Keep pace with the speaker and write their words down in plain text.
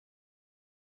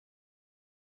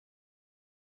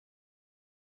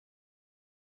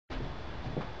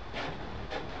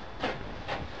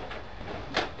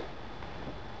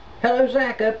Hello,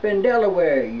 Zach up in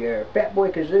Delaware. Your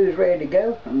FatBoy Kazoo is ready to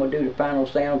go. I'm going to do the final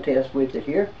sound test with it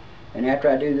here. And after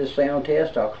I do this sound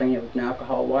test, I'll clean it with an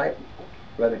alcohol wipe,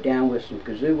 rub it down with some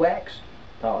kazoo wax,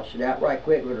 polish it out right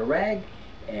quick with a rag,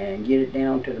 and get it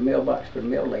down to the mailbox for the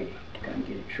mail lady to come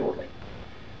get it shortly.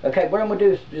 Okay, what I'm going to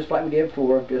do is just like we did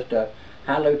before, just a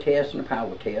high-low test and a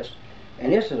power test.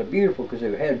 And this is a beautiful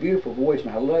kazoo. It had a beautiful voice, and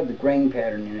I love the grain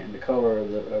pattern in it and the color of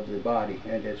the body.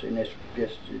 And it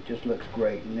just looks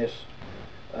great. And this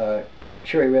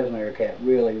cherry resonator cap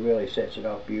really sets it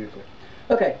off beautifully.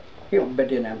 Okay, here, but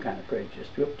then I'm kind of prejudiced.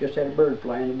 Just had a bird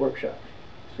fly in the workshop.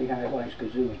 See how it likes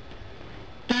kazooing.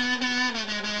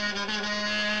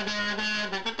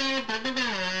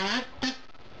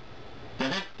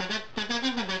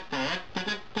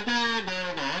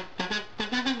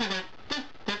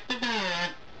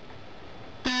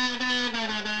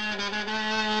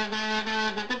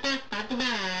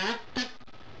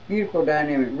 Beautiful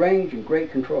dynamic range and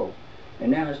great control.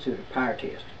 And now let's do the power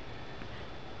test.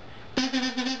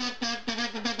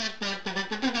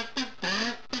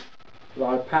 A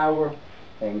lot of power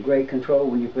and great control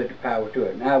when you put the power to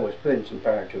it. And I was putting some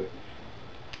power to it.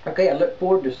 Okay, I look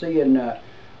forward to seeing,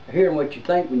 hearing what you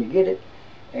think when you get it.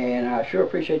 And I sure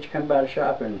appreciate you coming by the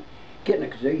shop and getting a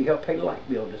kazoo. You helped pay the light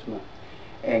bill this month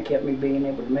and kept me being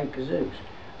able to make kazoos.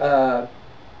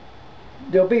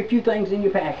 There'll be a few things in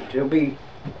your package. There'll be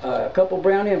a couple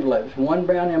brown envelopes. One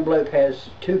brown envelope has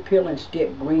 2 peel and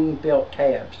stick green felt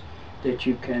tabs that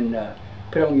you can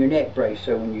put on your neck brace,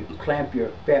 so when you clamp your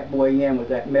FatBoy in with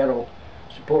that metal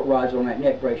support rods on that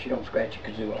neck brace, you don't scratch your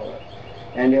kazoo all up.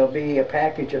 And there'll be a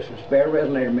package of some spare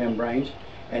resonator membranes,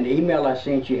 and the email I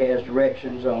sent you has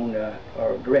directions on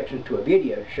or directions to a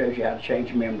video that shows you how to change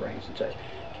your membranes and such.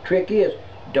 The trick is,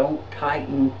 don't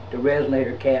tighten the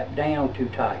resonator cap down too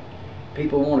tight.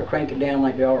 People want to crank it down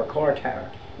like they are a car tire,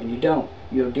 and you don't.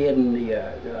 You'll deaden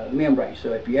the membrane.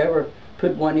 So if you ever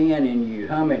put one in and you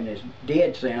hum it and it's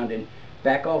dead sounding,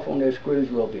 back off on those screws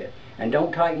a little bit. And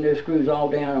don't tighten those screws all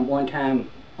down at one time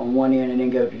on one end and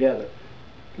then go to the other.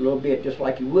 A little bit just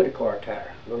like you would a car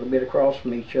tire. A little bit across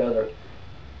from each other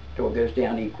till it goes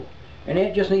down equal. And then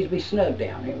it just needs to be snugged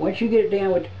down. And once you get it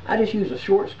down with, I just use a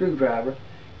short screwdriver,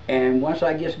 and once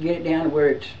I just get it down to where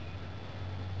it's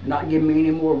not giving me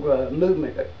any more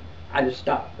movement, I just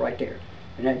stop right there.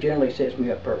 And that generally sets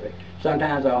me up perfect.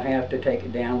 Sometimes I'll have to take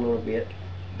it down a little bit,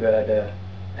 but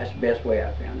that's the best way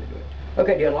I found to do it.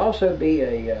 Okay, there'll also be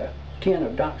a tin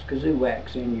of Doc Kazoo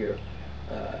wax in your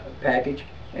package,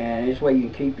 and this way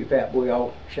you can keep your FatBoy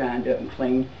all shined up and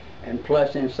clean. And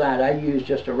plus inside, I use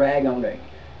just a rag on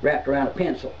wrapped around a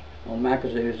pencil on my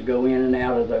kazoos to go in and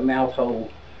out of the mouth hole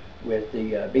with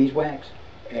the beeswax,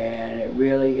 and it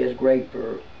really is great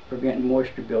for preventing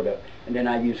moisture buildup. And then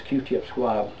I use Q-tip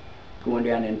swab going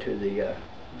down into the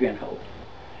vent hole.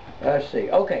 Let's see.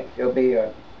 Okay, there'll be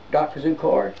a Doc Kazoo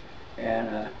card and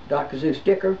a Doc Kazoo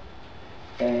sticker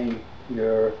and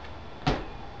your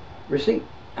receipt.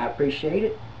 I appreciate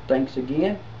it. Thanks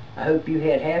again. I hope you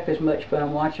had half as much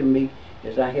fun watching me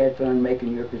as I had fun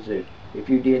making your kazoo. If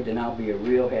you did, then I'll be a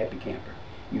real happy camper.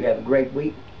 You have a great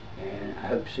week, and I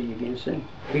hope to see you again soon.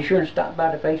 Be sure and stop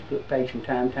by the Facebook page from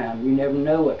time to time. You never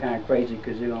know what kind of crazy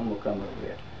kazoo I'm going to come up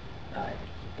with. Alright,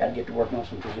 got to get to work on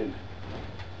some kazoos.